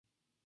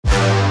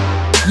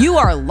You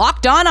are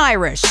Locked On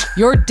Irish,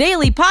 your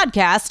daily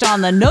podcast on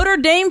the Notre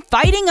Dame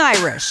Fighting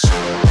Irish.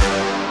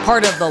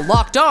 Part of the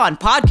Locked On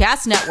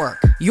Podcast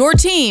Network, your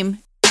team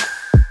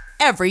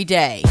every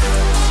day.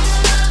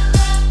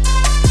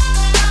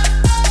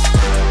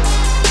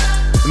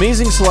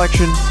 Amazing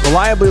selection,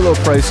 reliably low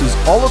prices,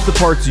 all of the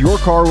parts your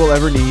car will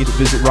ever need.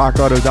 Visit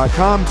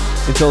rockauto.com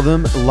and tell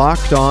them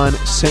Locked On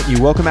sent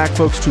you. Welcome back,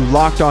 folks, to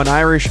Locked On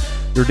Irish,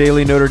 your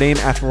daily Notre Dame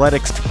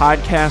athletics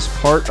podcast,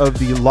 part of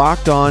the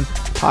Locked On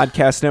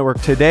Podcast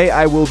Network. Today,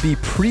 I will be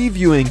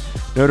previewing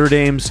Notre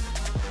Dame's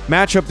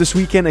matchup this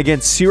weekend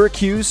against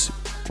Syracuse.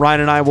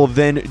 Ryan and I will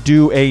then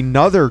do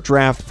another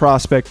draft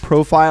prospect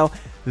profile,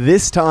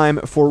 this time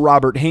for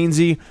Robert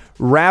Hainsey,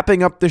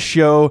 wrapping up the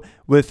show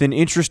with an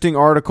interesting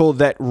article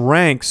that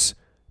ranks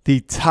the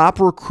top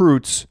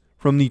recruits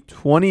from the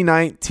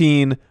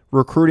 2019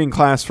 recruiting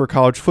class for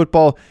college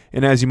football.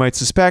 And as you might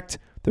suspect,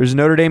 there's a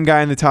Notre Dame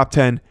guy in the top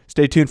 10.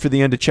 Stay tuned for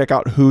the end to check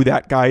out who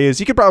that guy is.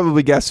 You could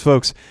probably guess,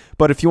 folks,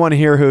 but if you want to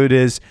hear who it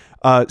is,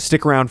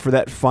 stick around for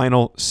that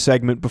final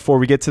segment. Before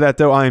we get to that,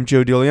 though, I am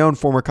Joe DeLeon,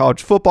 former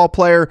college football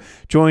player,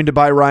 joined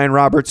by Ryan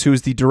Roberts, who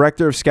is the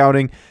director of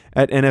scouting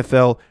at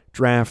NFL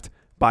Draft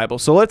Bible.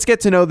 So let's get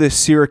to know this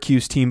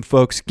Syracuse team,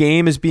 folks.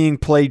 Game is being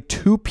played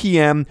 2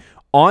 p.m.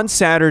 on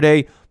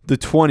Saturday, the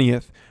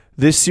 20th.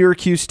 This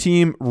Syracuse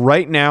team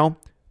right now,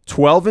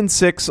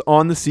 12-6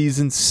 on the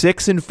season,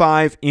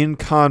 6-5 in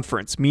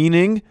conference,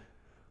 meaning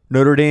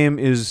Notre Dame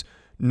is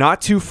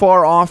not too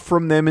far off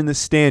from them in the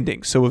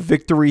standings. So a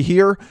victory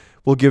here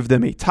will give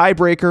them a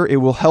tiebreaker. It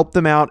will help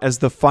them out as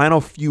the final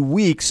few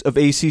weeks of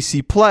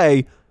ACC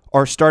play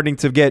are starting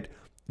to get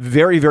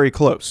very, very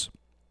close.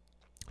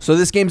 So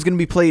this game is going to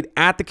be played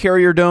at the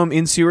Carrier Dome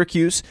in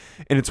Syracuse,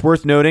 and it's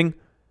worth noting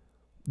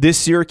this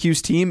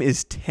Syracuse team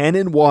is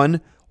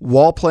 10-1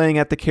 while playing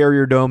at the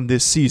Carrier Dome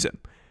this season.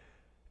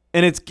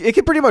 And it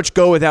can pretty much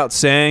go without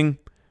saying,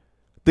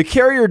 the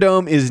Carrier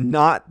Dome is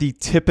not the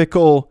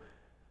typical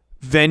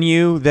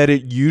venue that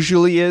it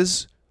usually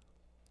is.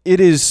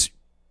 It is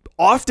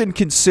often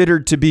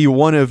considered to be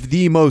one of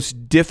the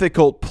most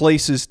difficult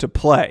places to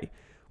play,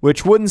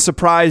 which wouldn't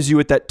surprise you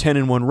with that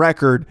 10-1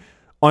 record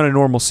on a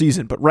normal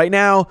season. But right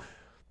now,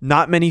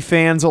 not many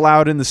fans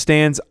allowed in the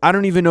stands. I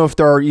don't even know if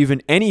there are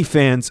even any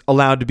fans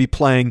allowed to be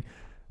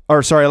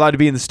allowed to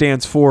be in the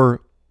stands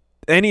for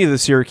any of the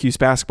Syracuse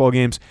basketball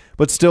games,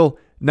 but still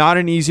not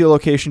an easy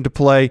location to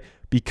play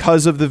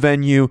because of the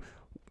venue.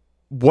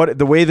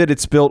 The way that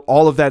it's built,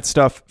 all of that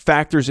stuff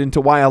factors into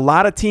why a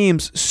lot of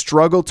teams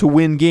struggle to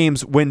win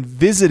games when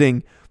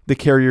visiting the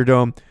Carrier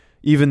Dome,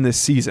 even this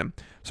season.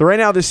 So right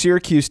now, the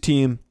Syracuse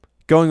team,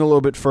 going a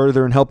little bit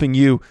further and helping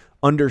you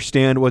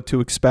understand what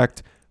to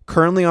expect,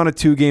 currently on a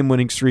 2-game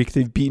winning streak.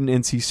 They've beaten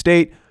NC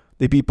State.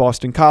 They beat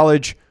Boston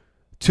College,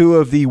 two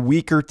of the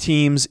weaker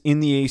teams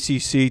in the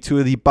ACC, two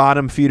of the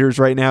bottom feeders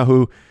right now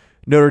who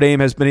Notre Dame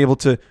has been able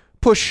to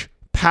push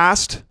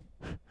past.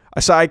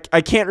 So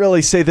I can't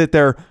really say that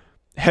they're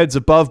heads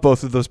above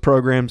both of those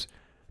programs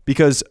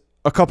because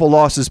a couple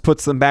losses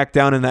puts them back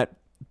down in that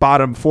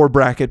bottom 4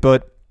 bracket,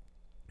 but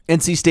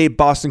NC State,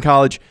 Boston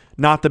College,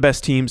 not the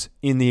best teams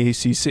in the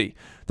ACC.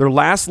 Their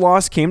last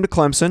loss came to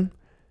Clemson.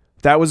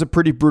 That was a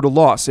pretty brutal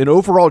loss. And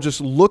overall, just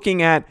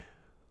looking at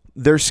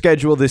their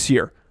schedule this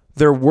year,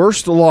 their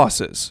worst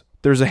losses,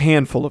 there's a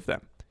handful of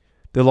them.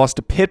 They lost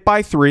to Pitt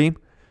by 3,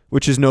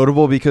 which is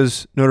notable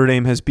because Notre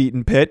Dame has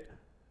beaten Pitt.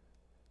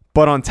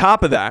 But on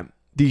top of that,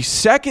 the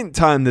second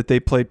time that they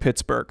played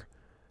Pittsburgh,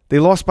 they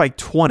lost by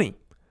 20.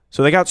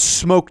 So they got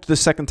smoked the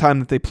second time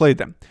that they played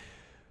them.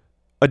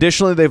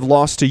 Additionally, they've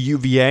lost to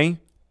UVA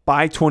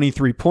by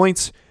 23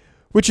 points,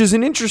 which is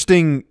an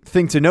interesting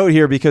thing to note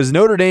here because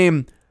Notre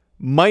Dame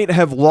might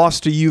have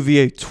lost to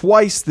UVA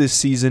twice this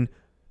season,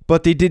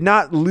 but they did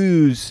not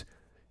lose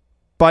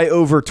by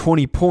over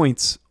 20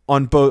 points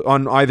on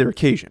either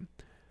occasion.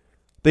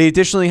 They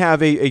additionally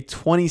have a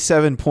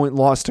 27-point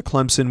loss to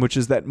Clemson, which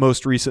is that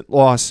most recent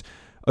loss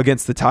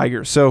against the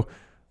Tigers. So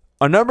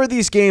a number of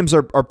these games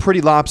are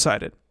pretty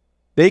lopsided.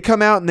 They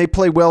come out and they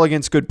play well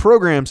against good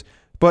programs,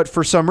 but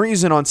for some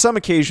reason, on some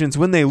occasions,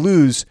 when they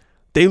lose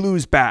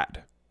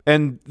bad.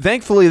 And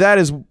thankfully, that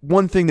is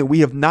one thing that we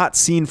have not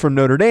seen from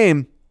Notre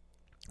Dame,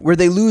 where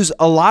they lose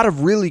a lot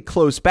of really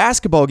close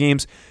basketball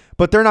games,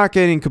 but they're not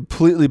getting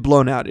completely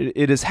blown out.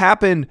 It has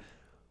happened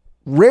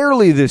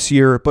rarely this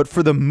year, but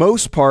for the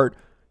most part,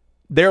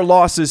 their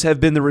losses have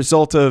been the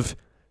result of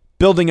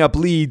building up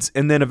leads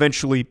and then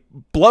eventually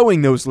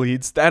blowing those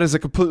leads. That is a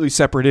completely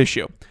separate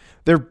issue.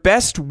 Their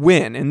best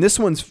win, and this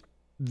one's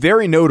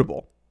very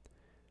notable,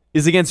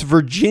 is against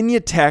Virginia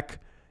Tech,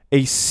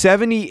 a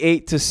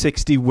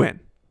 78-60 win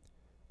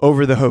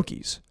over the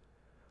Hokies.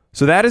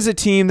 So that is a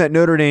team that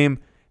Notre Dame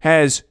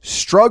has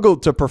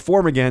struggled to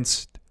perform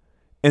against,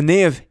 and they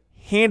have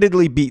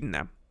handedly beaten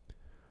them.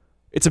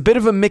 It's a bit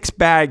of a mixed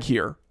bag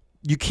here.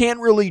 You can't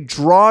really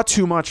draw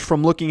too much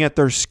from looking at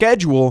their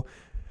schedule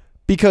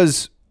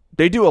because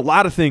they do a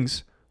lot of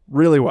things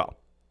really well.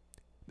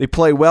 They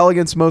play well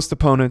against most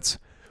opponents.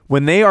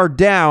 When they are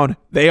down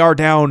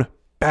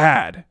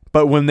bad.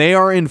 But when they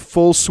are in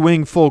full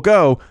swing, full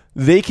go,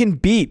 they can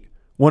beat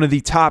one of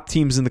the top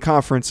teams in the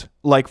conference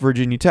like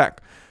Virginia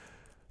Tech.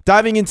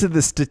 Diving into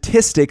the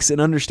statistics and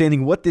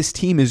understanding what this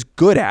team is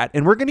good at,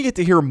 and we're going to get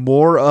to hear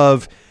more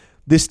of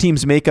this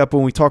team's makeup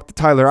when we talk to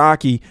Tyler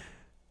Aki.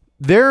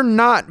 They're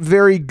not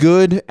very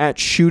good at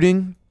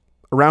shooting,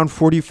 around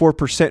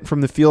 44%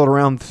 from the field,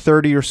 around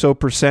 30 or so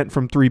percent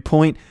from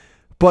three-point.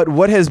 But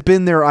what has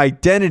been their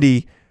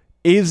identity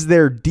is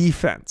their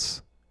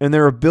defense and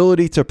their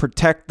ability to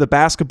protect the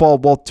basketball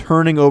while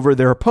turning over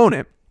their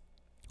opponent.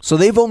 So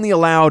they've only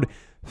allowed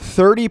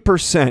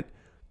 30%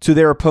 to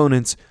their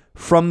opponents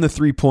from the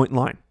three-point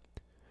line.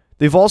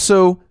 They've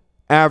also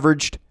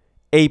averaged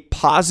a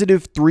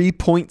positive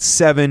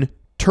 3.7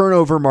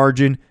 turnover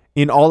margin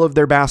in all of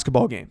their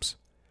basketball games.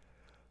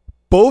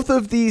 Both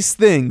of these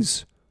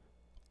things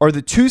are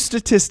the two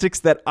statistics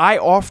that I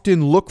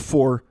often look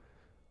for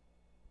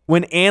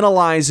when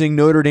analyzing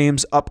Notre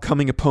Dame's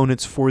upcoming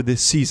opponents for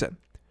this season.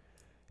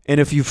 And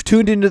if you've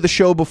tuned into the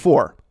show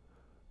before,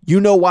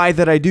 you know why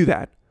that I do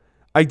that.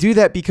 I do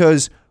that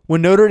because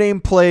when Notre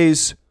Dame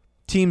plays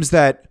teams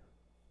that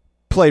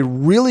play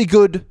really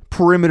good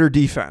perimeter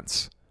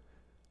defense,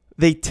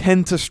 they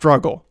tend to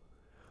struggle.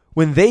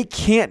 When they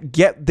can't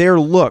get their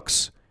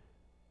looks,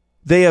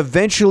 they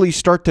eventually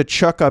start to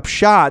chuck up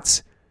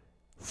shots,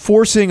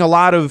 forcing a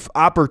lot of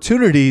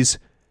opportunities.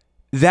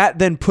 That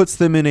then puts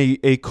them in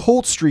a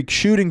cold streak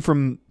shooting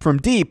from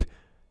deep,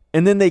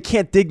 and then they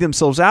can't dig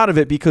themselves out of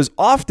it because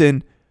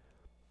often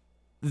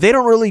they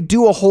don't really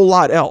do a whole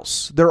lot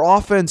else. Their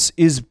offense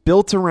is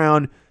built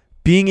around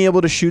being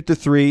able to shoot the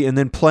three and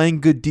then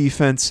playing good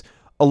defense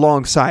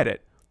alongside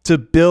it to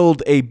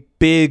build a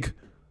big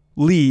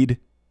lead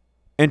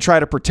and try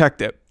to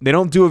protect it. They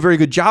don't do a very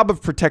good job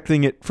of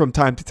protecting it from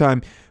time to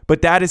time,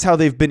 but that is how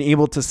they've been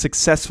able to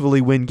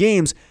successfully win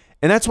games,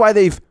 and that's why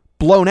they've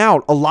blown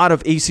out a lot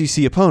of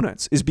ACC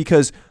opponents, is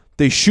because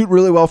they shoot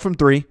really well from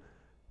three,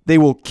 they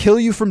will kill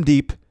you from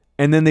deep,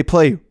 and then they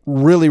play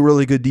really,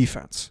 really good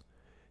defense.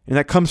 And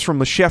that comes from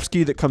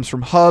Laszewski, that comes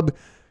from Hub.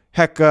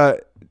 Heck,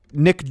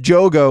 Nick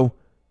Jogo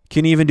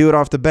can even do it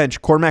off the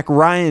bench. Cormac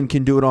Ryan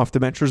can do it off the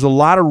bench. There's a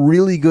lot of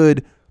really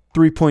good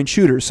three-point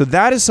shooters. So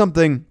that is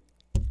something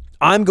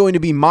I'm going to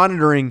be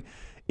monitoring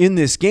in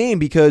this game,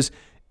 because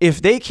if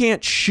they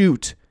can't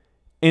shoot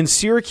and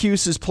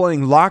Syracuse is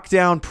playing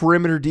lockdown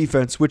perimeter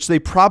defense, which they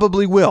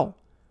probably will,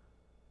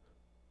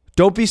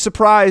 don't be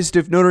surprised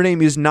if Notre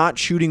Dame is not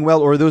shooting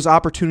well or those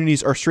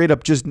opportunities are straight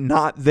up just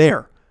not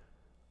there.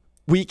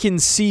 We can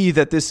see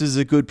that this is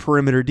a good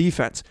perimeter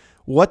defense.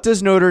 What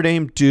does Notre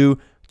Dame do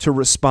to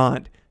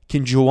respond?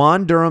 Can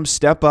Juwan Durham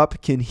step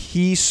up? Can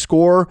he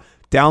score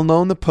down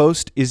low in the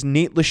post? Is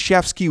Nate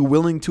Laszewski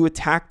willing to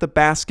attack the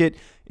basket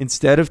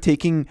instead of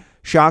taking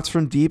shots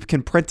from deep?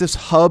 Can Prentice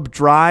Hub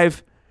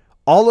drive?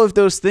 All of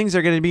those things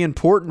are going to be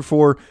important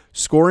for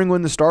scoring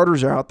when the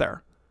starters are out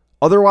there.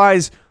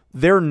 Otherwise,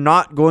 they're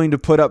not going to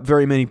put up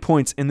very many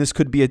points, and this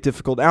could be a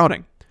difficult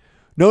outing.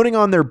 Noting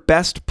on their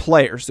best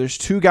players, there's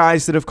two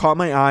guys that have caught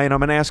my eye, and I'm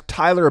going to ask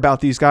Tyler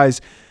about these guys.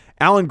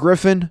 Alan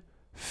Griffin,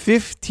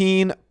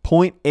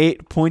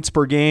 15.8 points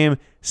per game,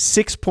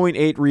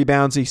 6.8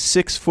 rebounds, a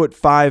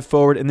 6'5"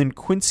 forward, and then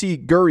Quincy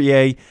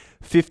Guerrier,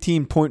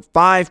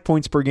 15.5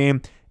 points per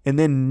game, and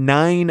then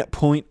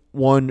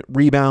 9.1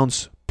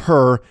 rebounds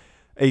per,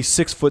 a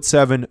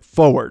 6'7"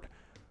 forward.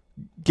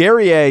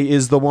 Guerrier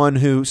is the one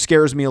who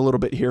scares me a little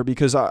bit here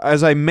because,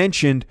 as I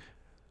mentioned,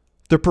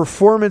 the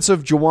performance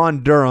of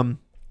Juwan Durham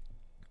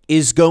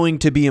is going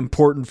to be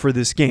important for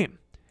this game.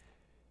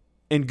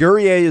 And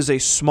Guerrier is a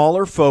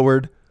smaller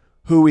forward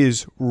who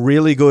is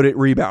really good at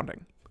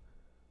rebounding.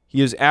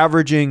 He is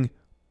averaging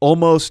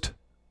almost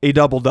a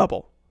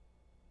double-double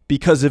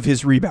because of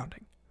his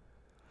rebounding.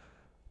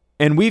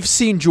 And we've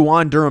seen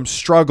Juwan Durham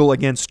struggle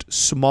against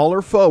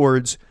smaller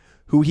forwards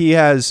who he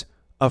has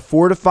a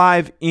 4 to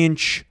 5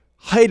 inch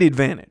height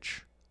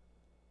advantage.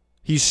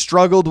 He's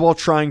struggled while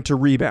trying to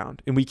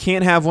rebound, and we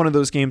can't have one of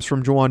those games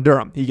from Juwan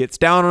Durham. He gets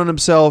down on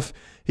himself,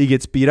 he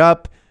gets beat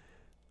up.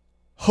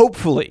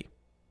 Hopefully,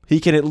 he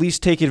can at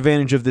least take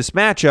advantage of this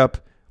matchup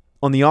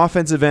on the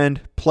offensive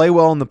end, play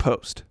well in the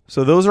post.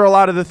 So those are a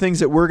lot of the things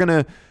that we're going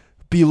to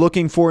be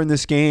looking for in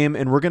this game,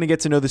 and we're going to get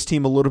to know this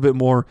team a little bit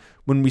more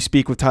when we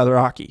speak with Tyler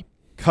Aki.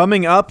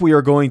 Coming up, we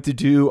are going to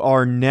do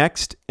our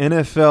next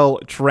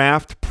NFL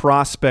draft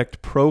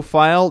prospect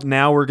profile.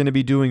 Now we're going to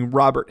be doing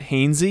Robert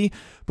Hainsey.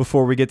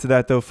 Before we get to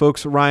that, though,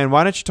 folks, Ryan,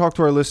 why don't you talk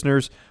to our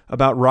listeners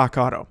about Rock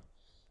Auto?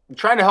 I'm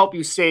trying to help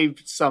you save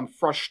some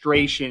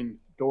frustration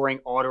during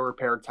auto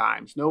repair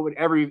times.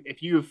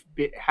 If you've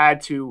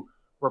had to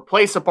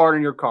replace a part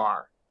in your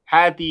car,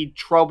 had the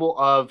trouble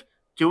of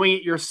doing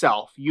it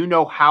yourself, you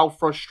know how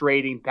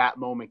frustrating that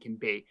moment can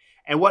be.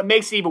 And what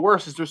makes it even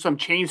worse is there's some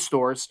chain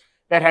stores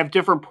that have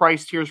different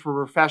price tiers for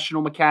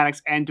professional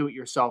mechanics and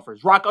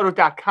do-it-yourselfers.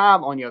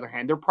 RockAuto.com, on the other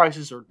hand, their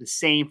prices are the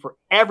same for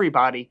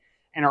everybody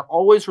and are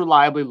always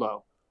reliably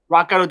low.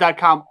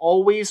 RockAuto.com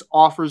always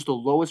offers the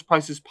lowest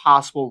prices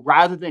possible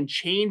rather than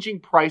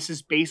changing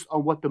prices based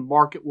on what the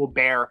market will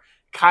bear,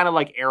 kind of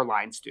like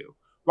airlines do.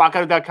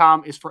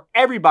 RockAuto.com is for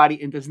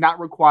everybody and does not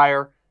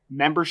require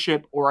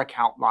membership or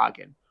account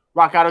login.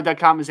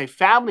 RockAuto.com is a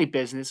family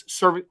business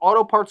serving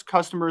auto parts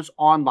customers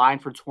online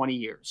for 20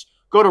 years.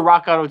 Go to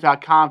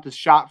RockAuto.com to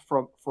shop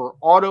for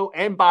auto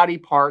and body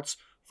parts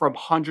from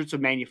hundreds of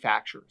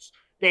manufacturers.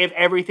 They have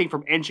everything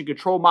from engine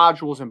control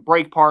modules and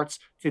brake parts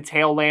to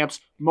tail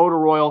lamps,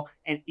 motor oil,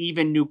 and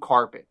even new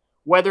carpet.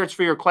 Whether it's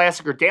for your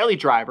classic or daily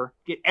driver,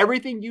 get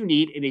everything you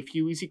need in a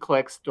few easy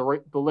clicks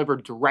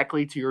delivered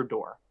directly to your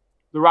door.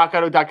 The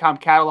RockAuto.com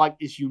catalog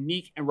is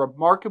unique and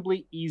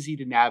remarkably easy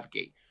to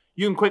navigate.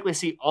 You can quickly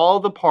see all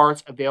the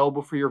parts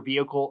available for your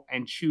vehicle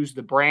and choose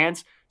the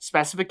brands,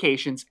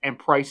 specifications, and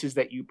prices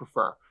that you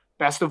prefer.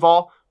 Best of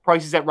all,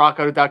 prices at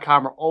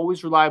RockAuto.com are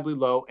always reliably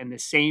low and the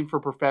same for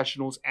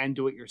professionals and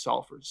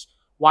do-it-yourselfers.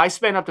 Why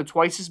spend up to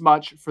twice as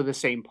much for the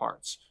same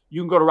parts?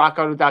 You can go to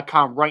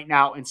RockAuto.com right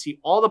now and see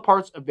all the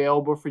parts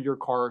available for your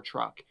car or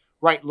truck.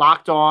 Write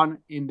Locked On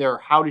in their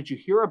How Did You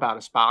Hear About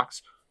Us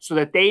box so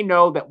that they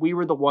know that we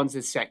were the ones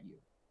that sent you.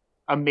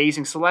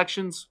 Amazing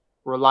selections,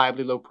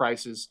 reliably low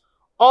prices,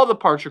 all the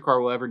parts your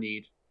car will ever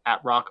need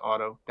at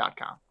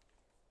RockAuto.com.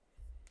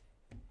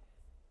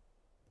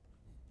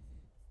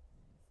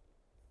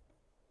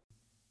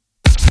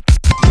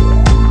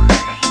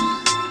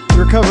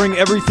 We're covering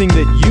everything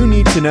that you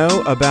need to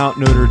know about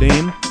Notre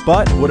Dame,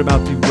 but what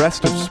about the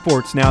rest of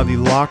sports? Now the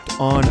Locked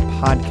On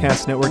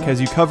Podcast Network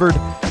has you covered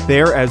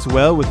there as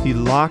well with the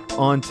Locked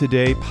On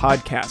Today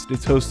podcast.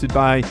 It's hosted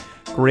by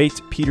the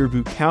great Peter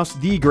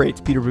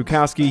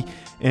Bukowski,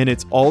 and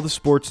it's all the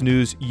sports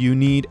news you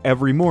need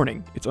every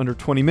morning. It's under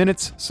 20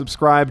 minutes.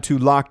 Subscribe to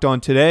Locked On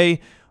Today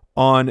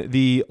on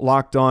the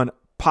Locked On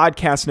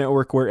Podcast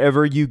Network,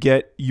 wherever you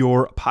get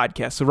your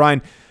podcasts. So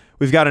Ryan,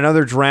 we've got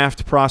another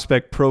draft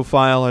prospect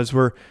profile as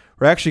we're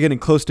actually getting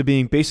close to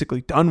being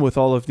basically done with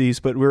all of these,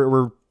 but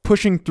we're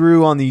pushing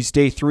through on these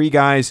day 3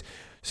 guys.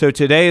 So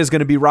today is going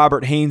to be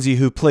Robert Hainsey,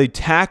 who played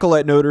tackle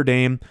at Notre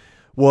Dame,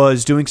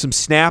 was doing some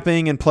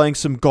snapping and playing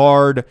some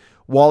guard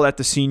while at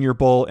the Senior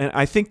Bowl. And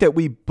I think that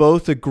we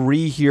both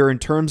agree here in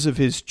terms of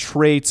his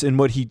traits and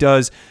what he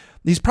does.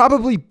 He's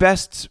probably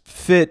best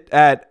fit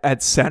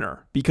at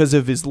center because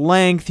of his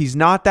length. He's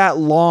not that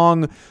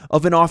long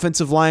of an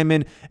offensive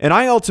lineman. And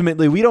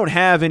we don't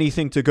have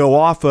anything to go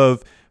off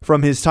of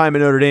from his time at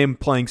Notre Dame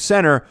playing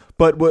center.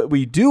 But what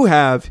we do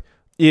have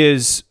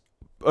is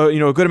a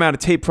good amount of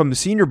tape from the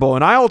Senior Bowl.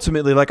 And I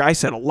ultimately, like I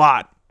said,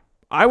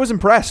 I was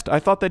impressed. I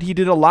thought that he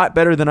did a lot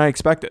better than I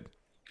expected.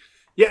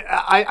 Yeah,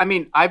 I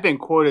mean, I've been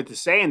quoted to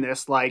saying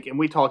this, and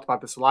we talked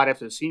about this a lot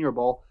after the Senior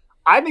Bowl.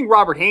 I think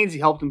Robert Hainsey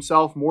helped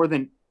himself more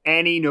than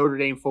any Notre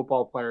Dame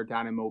football player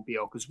down in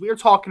Mobile, because we are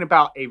talking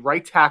about a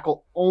right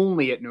tackle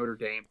only at Notre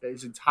Dame.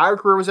 His entire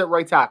career was at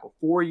right tackle,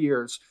 4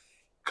 years.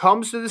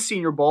 Comes to the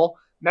Senior Bowl,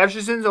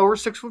 measures in over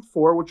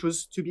 6'4", which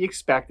was to be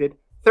expected,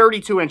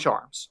 32-inch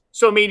arms.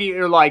 So immediately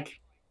you're like,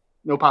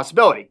 no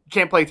possibility. You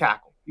can't play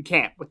tackle. You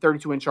can't with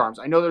 32-inch arms.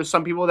 I know there's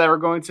some people that are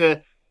going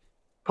to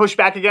push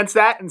back against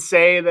that and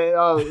say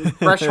that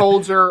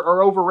thresholds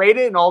are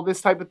overrated and all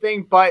this type of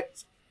thing,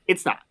 but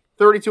it's not.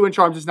 32-inch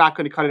arms is not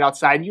going to cut it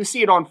outside, and you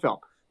see it on film.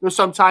 There's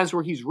some times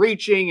where he's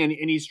reaching and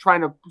he's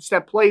trying to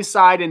step play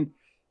side, and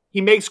he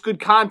makes good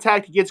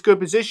contact, he gets good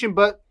position,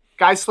 but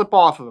guys slip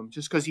off of him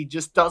just because he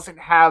just doesn't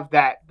have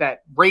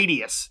that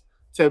radius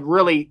to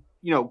really,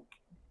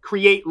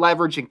 create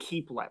leverage and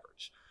keep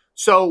leverage.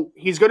 So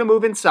he's going to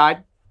move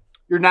inside.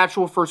 Your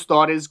natural first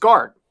thought is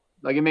guard.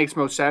 Like, it makes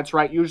most sense,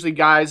 right? Usually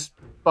guys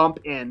bump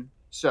in,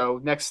 so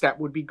next step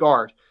would be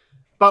guard.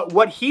 But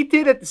what he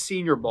did at the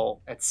Senior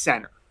Bowl at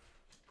center,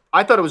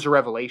 I thought it was a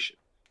revelation.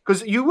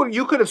 Because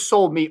you could have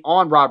sold me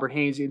on Robert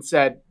Hainsey and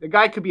said the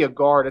guy could be a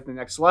guard at the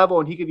next level,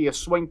 and he could be a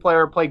swing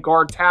player, play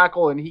guard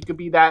tackle, and he could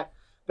be that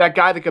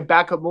guy that could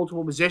back up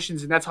multiple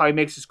positions, and that's how he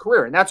makes his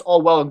career. And that's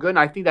all well and good, and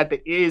I think that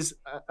is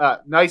a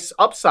nice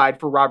upside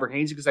for Robert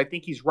Hainsey because I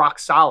think he's rock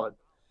solid.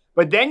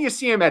 But then you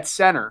see him at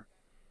center,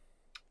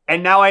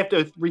 and now I have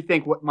to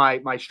rethink what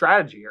my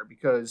strategy here,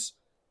 because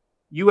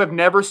you have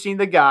never seen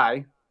the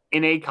guy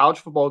in a college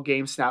football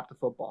game snap the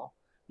football.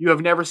 You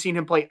have never seen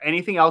him play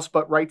anything else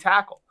but right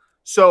tackle.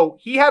 So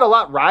he had a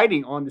lot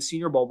riding on the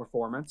Senior Bowl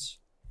performance.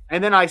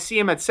 And then I see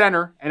him at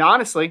center, and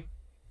honestly,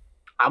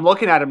 I'm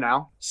looking at him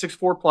now,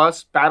 6'4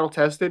 plus,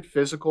 battle-tested,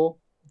 physical,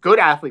 good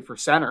athlete for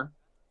center.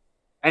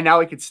 And now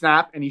he could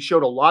snap, and he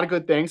showed a lot of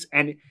good things.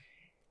 And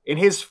in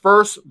his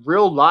first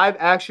real live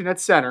action at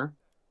center,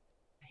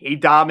 he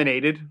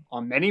dominated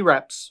on many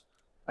reps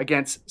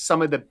against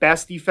some of the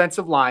best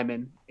defensive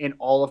linemen in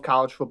all of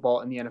college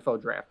football in the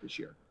NFL draft this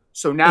year.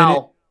 So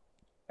now,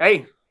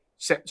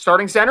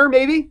 starting center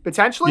maybe,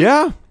 potentially?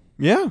 Yeah.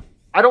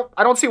 I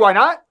don't see why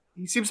not.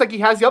 He seems like he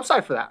has the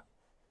upside for that.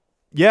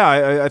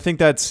 Yeah, I think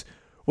that's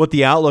what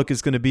the outlook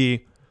is going to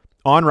be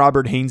on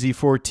Robert Hainsey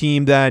for a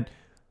team that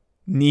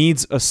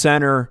needs a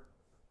center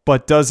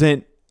but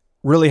doesn't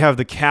really have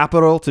the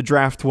capital to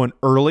draft one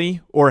early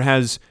or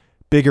has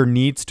bigger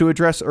needs to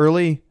address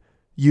early,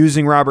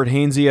 using Robert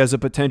Hainsey as a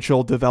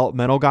potential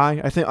developmental guy.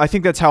 I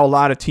think that's how a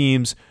lot of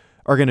teams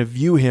are going to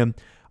view him.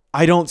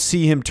 I don't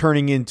see him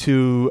turning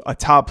into a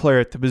top player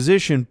at the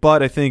position,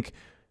 but I think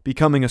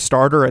becoming a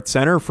starter at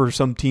center for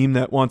some team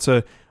that wants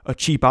a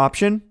cheap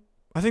option,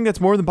 I think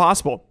that's more than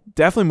possible.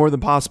 Definitely more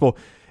than possible.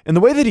 And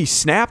the way that he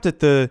snapped at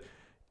the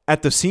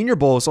Senior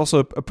Bowl is also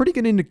a pretty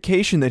good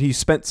indication that he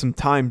spent some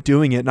time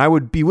doing it. And I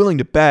would be willing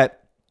to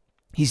bet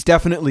he's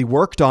definitely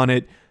worked on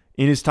it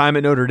in his time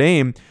at Notre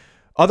Dame.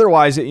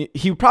 Otherwise,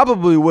 he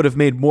probably would have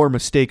made more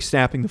mistakes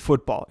snapping the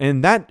football.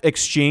 And that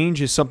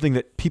exchange is something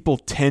that people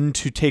tend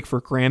to take for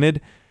granted.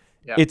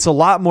 Yeah. It's a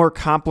lot more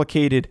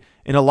complicated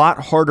and a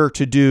lot harder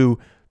to do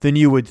than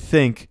you would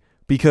think,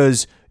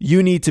 because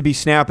you need to be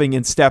snapping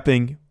and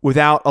stepping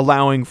without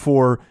allowing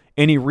for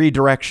any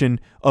redirection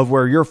of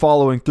where you're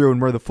following through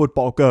and where the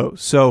football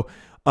goes. So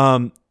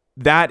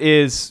that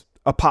is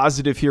a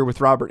positive here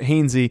with Robert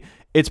Hainsey.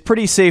 It's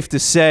pretty safe to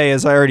say,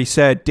 as I already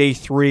said, day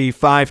 3,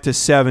 5 to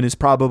 7 is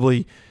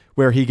probably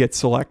where he gets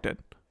selected.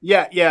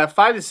 Yeah,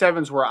 5 to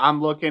 7 is where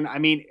I'm looking. I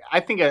mean, I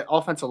think an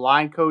offensive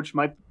line coach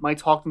might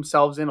talk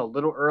themselves in a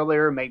little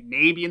earlier,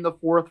 maybe in the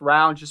 4th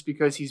round, just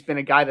because he's been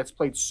a guy that's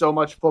played so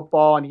much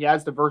football and he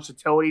has the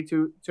versatility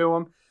to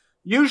him.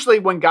 Usually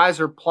when guys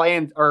are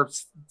playing or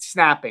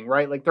snapping,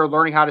 right, like they're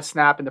learning how to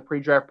snap in the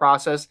pre-draft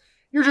process,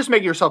 you're just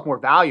making yourself more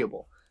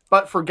valuable.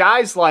 But for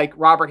guys like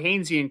Robert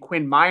Hainsey and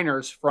Quinn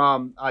Miners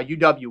from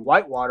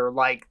UW-Whitewater,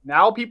 like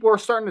now people are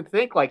starting to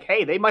think like,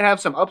 hey, they might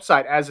have some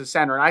upside as a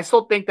center. And I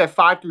still think that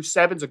 5 through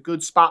 7 is a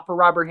good spot for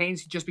Robert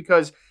Hainsey, just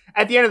because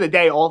at the end of the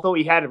day, although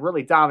he had a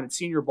really dominant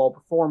Senior Bowl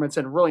performance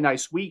and a really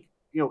nice week,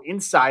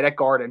 inside at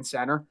guard and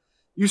center,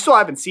 you still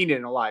haven't seen it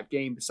in a live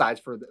game besides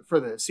for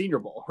the Senior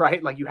Bowl,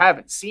 right? Like you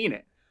haven't seen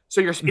it.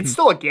 So it's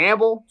still a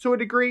gamble to a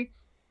degree,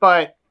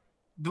 but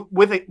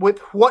with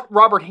what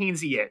Robert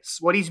Hainsey is,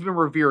 what he's been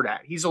revered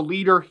at. He's a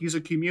leader. He's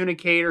a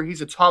communicator.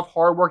 He's a tough,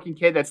 hardworking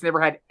kid that's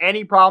never had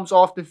any problems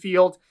off the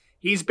field.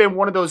 He's been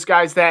one of those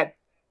guys that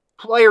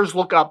players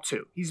look up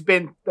to. He's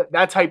been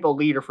that type of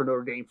leader for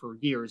Notre Dame for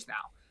years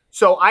now.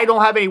 So I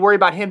don't have any worry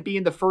about him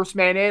being the first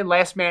man in,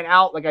 last man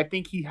out. Like I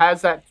think he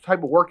has that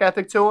type of work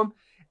ethic to him,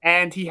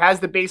 and he has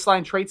the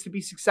baseline traits to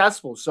be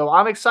successful. So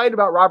I'm excited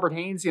about Robert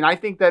Hainsey, and I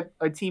think that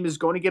a team is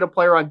going to get a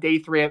player on day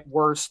 3 at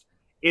worst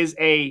is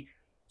a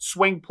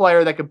swing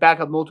player that could back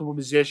up multiple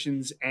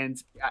positions,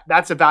 and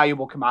that's a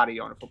valuable commodity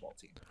on a football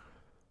team.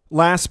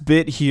 Last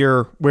bit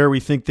here where we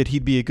think that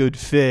he'd be a good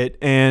fit,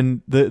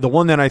 and the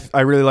one that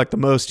I really like the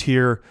most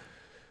here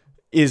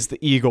is the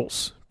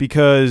Eagles,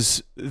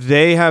 because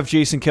they have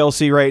Jason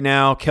Kelce right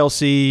now.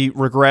 Kelce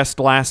regressed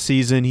last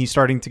season. He's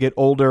starting to get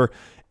older,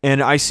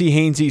 and I see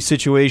Hainsey's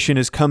situation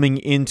as coming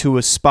into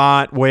a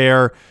spot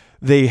where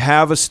they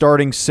have a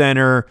starting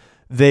center.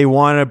 They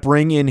want to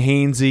bring in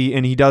Hainsey,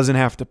 and he doesn't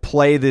have to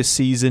play this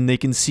season. They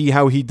can see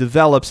how he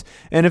develops.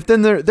 And if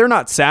then they're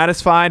not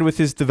satisfied with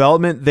his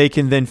development, they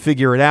can then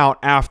figure it out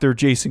after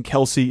Jason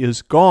Kelce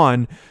is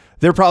gone.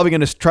 They're probably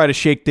going to try to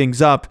shake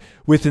things up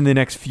within the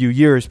next few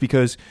years,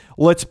 because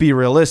let's be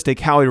realistic,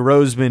 Howie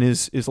Roseman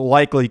is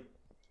likely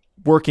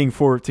working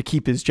to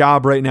keep his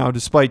job right now,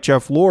 despite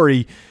Jeff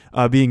Lurie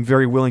being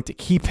very willing to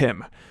keep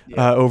him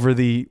over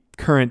the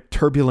current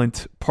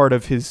turbulent part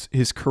of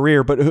his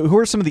career. But who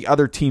are some of the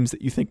other teams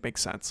that you think make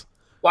sense?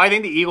 Well, I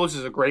think the Eagles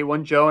is a great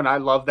one, Joe, and I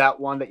love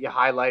that one that you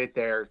highlighted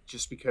there,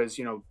 just because,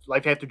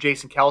 life after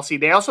Jason Kelce.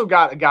 They also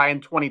got a guy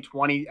in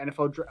 2020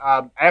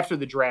 NFL after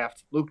the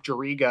draft, Luke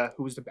Juriga,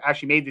 who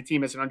actually made the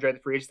team as an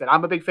undrafted free agent that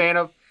I'm a big fan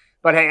of.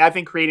 But hey, I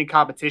think creating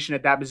competition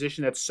at that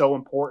position, that's so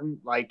important.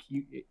 Like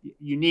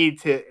you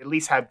need to at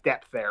least have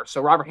depth there. So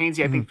Robert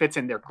Hainsey, I think, fits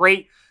in there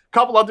great. A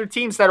couple other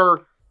teams that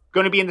are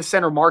going to be in the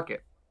center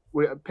market.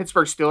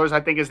 Pittsburgh Steelers,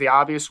 I think, is the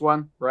obvious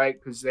one, right?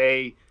 Because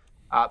they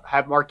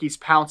have Marquise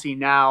Pouncey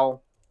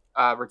now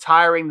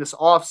retiring this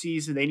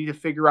offseason. They need to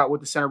figure out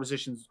what the center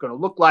position is going to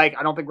look like.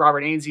 I don't think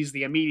Robert Hainsey is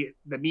the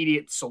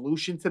immediate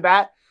solution to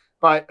that.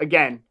 But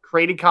again,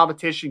 creating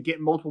competition,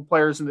 getting multiple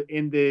players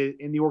in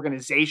the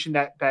organization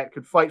that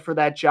could fight for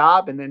that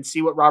job, and then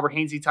see what Robert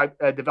Hainsey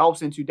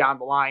develops into down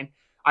the line.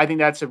 I think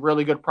that's a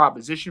really good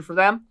proposition for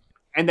them.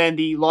 And then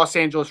the Los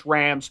Angeles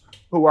Rams,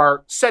 who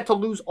are set to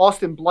lose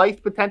Austin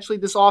Blythe potentially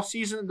this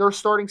offseason, their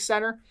starting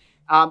center.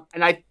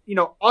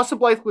 Austin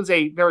Blythe was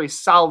a very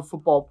solid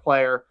football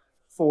player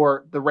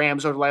for the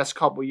Rams over the last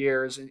couple of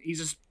years, and he's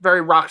just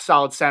very rock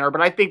solid center.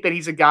 But I think that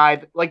he's a guy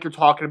that, like you're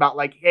talking about,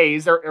 like, hey,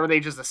 are they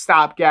just a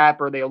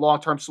stopgap, or are they a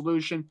long-term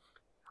solution?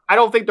 I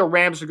don't think the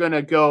Rams are going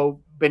to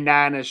go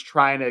bananas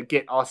trying to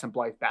get Austin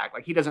Blythe back.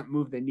 Like, he doesn't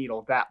move the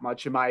needle that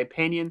much, in my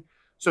opinion.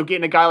 So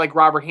getting a guy like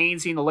Robert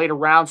Hainsey in the later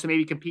rounds to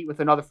maybe compete with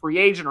another free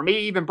agent, or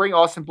maybe even bring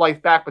Austin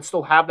Blythe back, but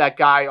still have that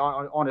guy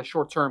on a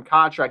short-term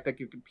contract that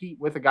could compete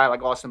with a guy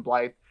like Austin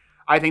Blythe,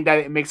 I think that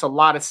it makes a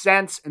lot of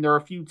sense. And there are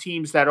a few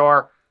teams that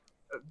are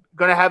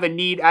going to have a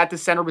need at the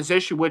center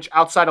position, which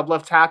outside of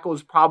left tackle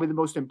is probably the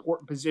most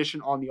important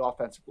position on the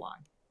offensive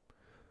line.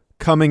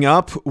 Coming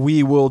up,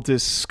 we will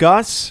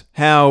discuss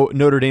how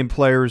Notre Dame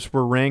players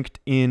were ranked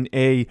in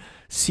a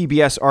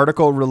CBS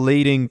article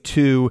relating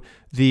to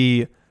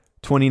the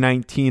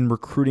 2019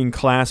 recruiting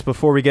class.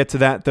 Before we get to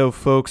that, though,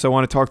 folks, I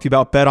want to talk to you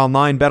about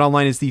BetOnline.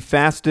 BetOnline is the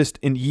fastest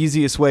and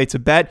easiest way to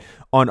bet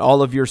on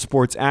all of your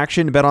sports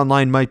action.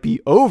 BetOnline might be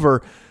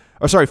over.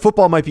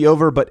 Football might be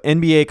over, but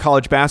NBA,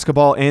 college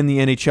basketball, and the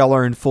NHL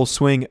are in full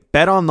swing.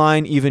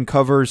 BetOnline even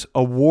covers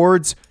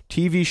awards,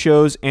 TV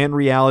shows, and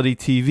reality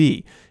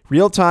TV.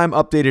 Real-time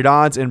updated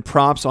odds and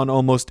props on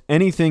almost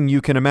anything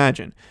you can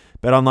imagine.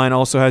 BetOnline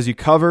also has you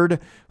covered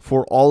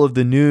for all of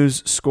the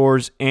news,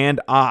 scores,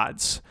 and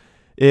odds.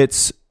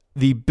 It's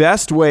the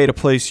best way to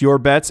place your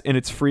bets, and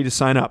it's free to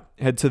sign up.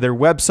 Head to their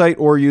website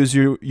or use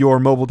your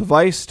mobile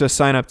device to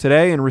sign up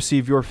today and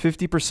receive your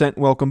 50%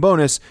 welcome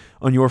bonus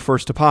on your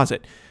first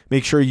deposit.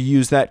 Make sure you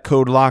use that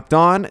code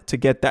LOCKEDON to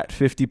get that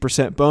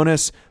 50%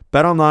 bonus.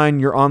 BetOnline,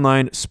 your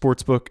online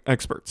sportsbook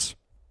experts.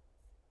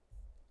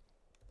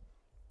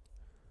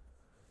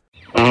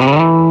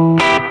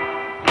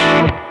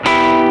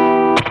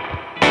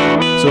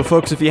 So,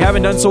 folks, if you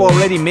haven't done so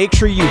already, make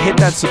sure you hit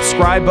that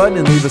subscribe button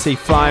and leave us a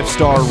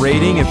 5-star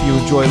rating if you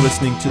enjoy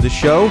listening to the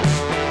show.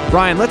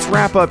 Brian, let's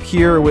wrap up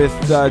here with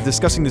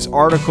discussing this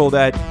article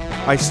that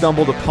I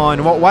stumbled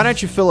upon. Well, why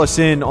don't you fill us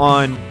in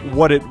on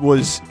what it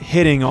was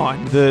hitting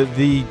on?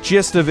 The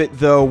gist of it,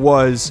 though,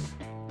 was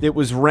it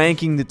was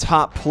ranking the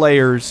top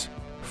players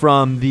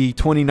from the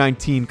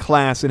 2019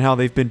 class and how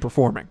they've been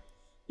performing.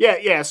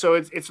 Yeah. So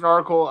it's an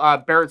article.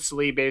 Barrett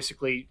Sallee,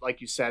 basically,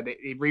 like you said,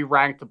 they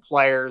re-ranked the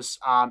players.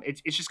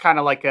 It's just kind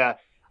of like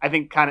I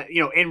think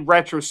in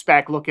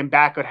retrospect, looking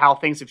back at how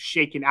things have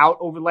shaken out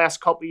over the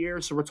last couple of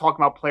years. So we're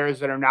talking about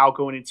players that are now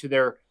going into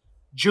their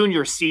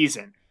junior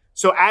season.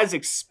 So as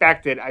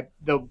expected,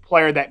 the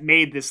player that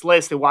made this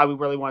list and why we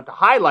really wanted to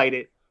highlight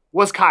it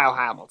was Kyle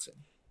Hamilton,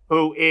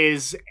 who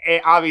is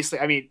obviously,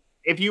 I mean,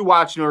 if you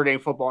watch Notre Dame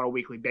football on a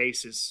weekly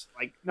basis,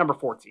 like number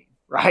 14,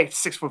 right?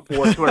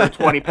 6'4",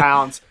 220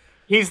 pounds.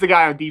 He's the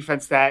guy on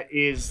defense that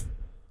is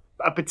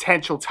a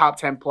potential top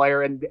 10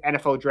 player in the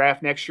NFL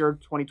draft next year,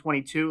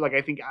 2022. Like,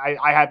 I think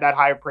I had that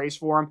high of praise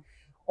for him.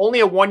 Only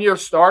a one-year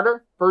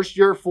starter, first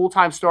year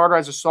full-time starter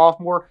as a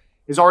sophomore.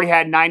 Has already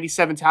had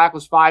 97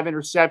 tackles, 5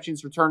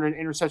 interceptions, returned an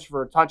interception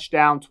for a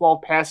touchdown,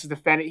 12 passes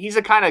defended. He's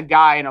a kind of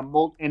guy in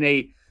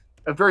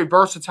a very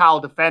versatile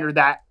defender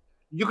that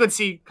you could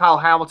see Kyle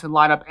Hamilton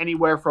line up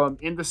anywhere from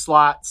in the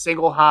slot,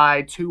 single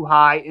high, two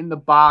high, in the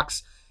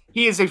box.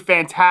 He is a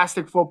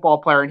fantastic football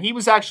player, and he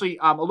was actually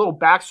a little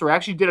backstory. I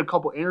actually did a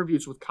couple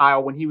interviews with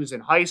Kyle when he was in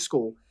high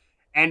school,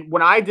 and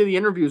when I did the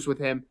interviews with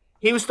him,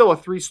 he was still a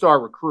 3-star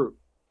recruit.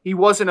 He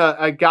wasn't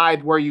a guy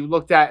where you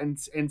looked at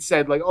and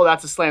said, like, oh,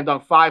 that's a slam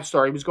dunk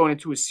 5-star. He was going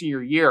into his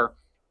senior year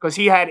because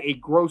he had a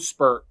growth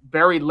spurt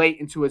very late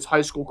into his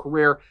high school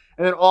career.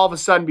 And then all of a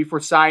sudden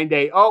before signing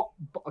day,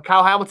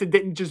 Kyle Hamilton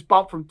didn't just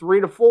bump from 3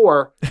 to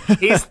 4.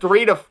 He's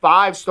 3 to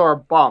 5-star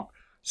bump.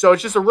 So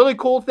it's just a really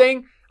cool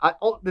thing.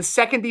 The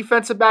second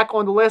defensive back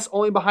on the list,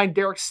 only behind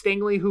Derek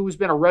Stingley, who's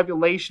been a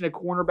revelation at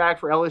cornerback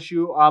for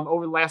LSU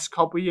over the last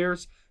couple of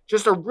years.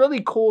 Just a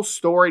really cool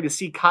story to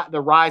see the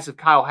rise of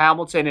Kyle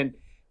Hamilton. And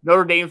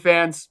Notre Dame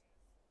fans,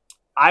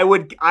 I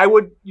would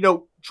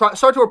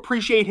start to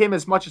appreciate him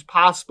as much as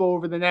possible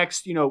over the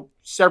next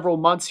several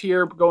months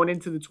here going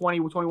into the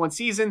 2021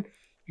 season,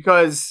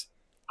 because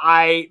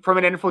from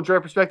an NFL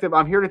draft perspective,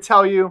 I'm here to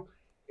tell you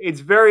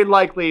it's very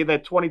likely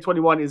that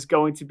 2021 is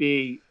going to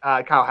be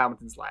Kyle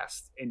Hamilton's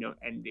last in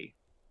ND.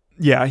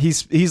 Yeah,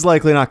 he's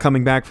likely not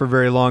coming back for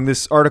very long.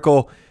 This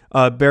article,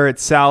 Barrett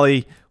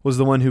Sallee was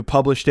the one who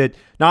published it.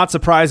 Not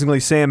surprisingly,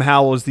 Sam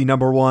Howell is the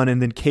number 1,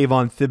 and then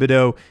Kayvon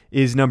Thibodeaux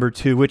is number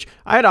 2, which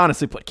I'd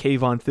honestly put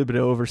Kayvon Thibodeaux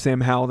over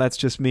Sam Howell. That's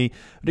just me.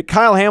 But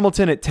Kyle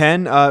Hamilton at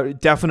 10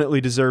 definitely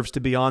deserves to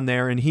be on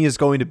there, and he is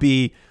going to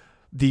be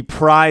the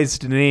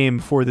prized name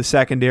for the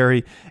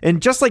secondary.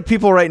 And just like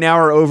people right now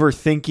are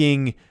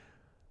overthinking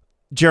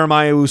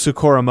Jeremiah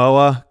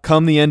Owusu-Koramoah,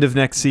 come the end of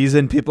next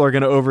season, people are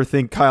going to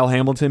overthink Kyle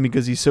Hamilton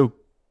because he's so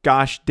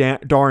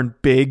darn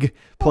big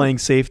playing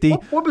safety.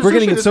 What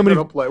position is he going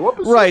to play?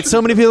 Right,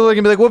 so many people are going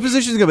to be like, what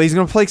position is he going to play? He's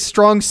going to play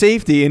strong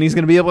safety, and he's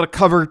going to be able to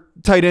cover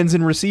tight ends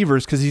and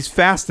receivers because he's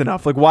fast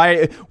enough. Like,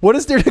 why? What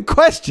is there to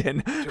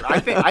question? Dude, I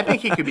think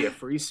he could be a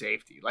free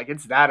safety. Like,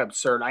 it's that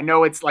absurd. I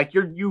know it's like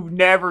you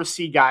never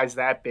see guys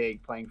that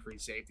big playing free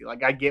safety.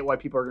 Like, I get why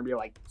people are going to be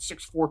like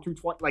 6'4",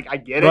 220. Like, I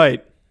get it.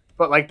 Right.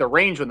 But, like, the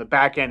range on the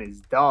back end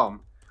is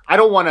dumb. I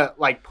don't want to,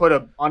 like, put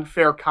an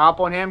unfair comp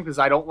on him because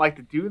I don't like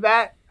to do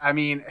that. I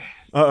mean,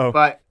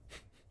 but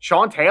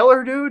Sean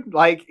Taylor, dude,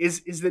 like,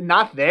 is it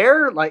not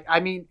there? Like, I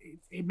mean,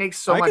 it makes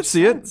so much sense.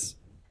 I could see it.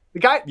 The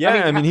guy,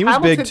 yeah, I mean he was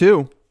big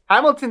too.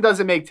 Hamilton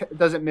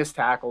doesn't miss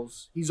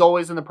tackles. He's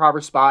always in the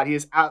proper spot. He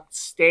has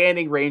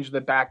outstanding range in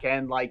the back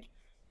end. Like,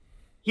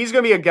 he's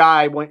going to be a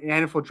guy in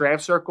NFL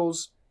draft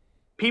circles.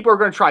 People are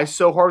going to try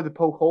so hard to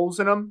poke holes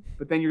in him,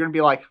 but then you're going to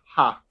be like,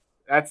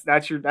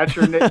 that's your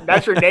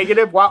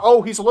negative. Wow.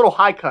 Oh, he's a little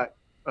high cut.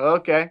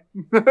 Okay.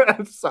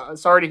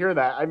 Sorry to hear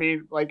that. I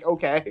mean, like,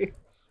 okay.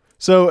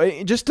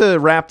 So just to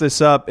wrap this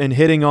up and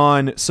hitting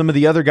on some of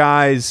the other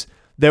guys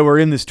that were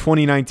in this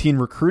 2019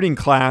 recruiting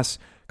class,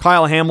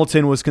 Kyle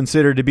Hamilton was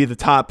considered to be the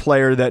top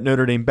player that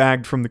Notre Dame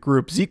bagged from the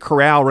group. Zeke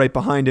Corral right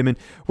behind him. And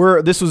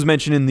this was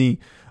mentioned in the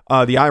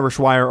Irish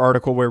Wire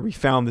article where we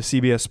found the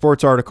CBS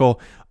Sports article,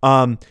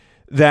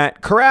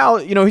 that Corral,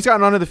 he's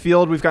gotten onto the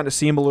field. We've gotten to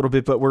see him a little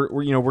bit, but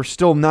we're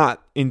still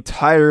not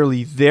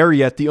entirely there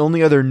yet. The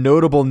only other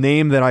notable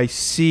name that I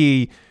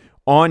see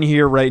on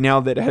here right now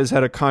that has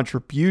had a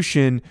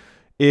contribution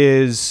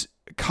is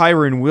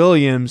Kyron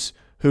Williams,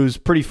 who's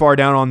pretty far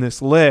down on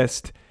this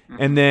list.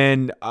 And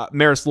then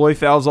Maris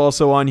Loifal's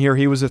also on here.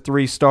 He was a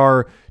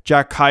 3-star.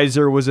 Jack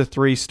Kaiser was a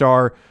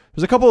 3-star.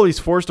 There's a couple of these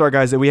 4-star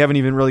guys that we haven't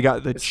even really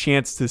got the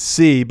chance to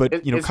see.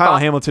 But, Kyle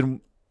Hamilton,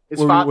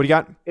 what do you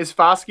got? Is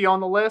Foskey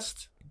on the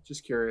list?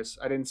 Just curious.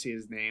 I didn't see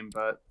his name,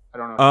 but I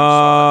don't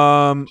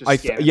know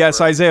if you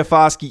yes, Isaiah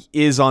Foskey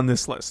is on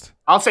this list.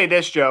 I'll say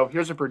this, Joe.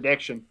 Here's a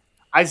prediction.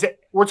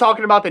 We're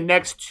talking about the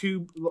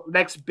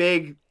next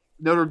big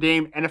Notre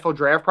Dame NFL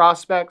draft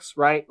prospects,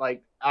 right?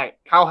 Like, all right,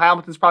 Kyle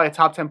Hamilton's probably a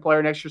top 10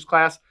 player next year's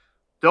class.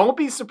 Don't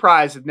be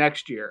surprised if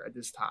next year at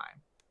this time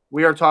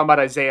we are talking about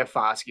Isaiah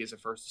Foskey as a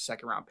first or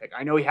second round pick.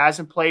 I know he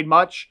hasn't played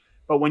much,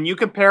 but when you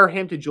compare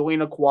him to Julian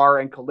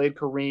Okwara and Khalid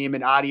Kareem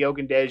and Adi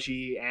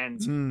Ogundeji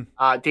and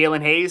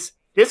Dalen Hayes,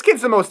 this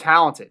kid's the most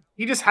talented.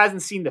 He just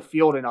hasn't seen the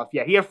field enough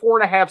yet. He had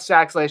 4.5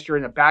 sacks last year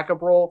in the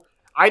backup role.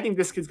 I think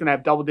this kid's going to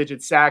have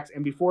double-digit sacks,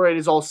 and before it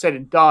is all said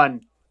and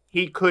done,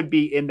 he could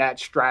be in that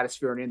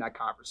stratosphere and in that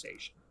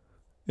conversation.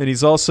 And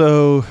he's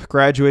also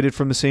graduated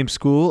from the same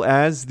school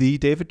as the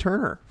David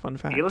Turner. Fun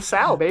fact. De La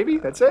Salle, baby.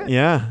 That's it.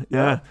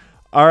 Yeah.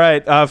 All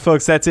right,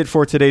 folks, that's it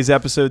for today's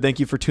episode. Thank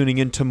you for tuning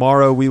in.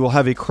 Tomorrow we will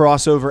have a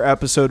crossover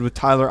episode with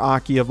Tyler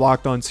Aki of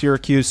Locked On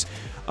Syracuse.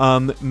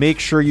 Make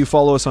sure you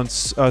follow us on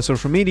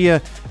social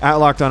media, at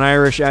Locked On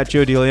Irish, at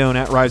Joe DeLeon,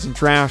 at Rise and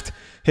Draft.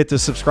 Hit the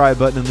subscribe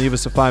button and leave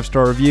us a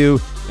 5-star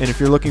review. And if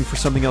you're looking for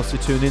something else to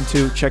tune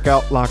into, check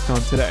out Locked On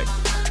Today.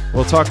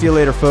 We'll talk to you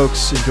later,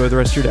 folks. Enjoy the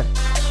rest of your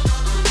day.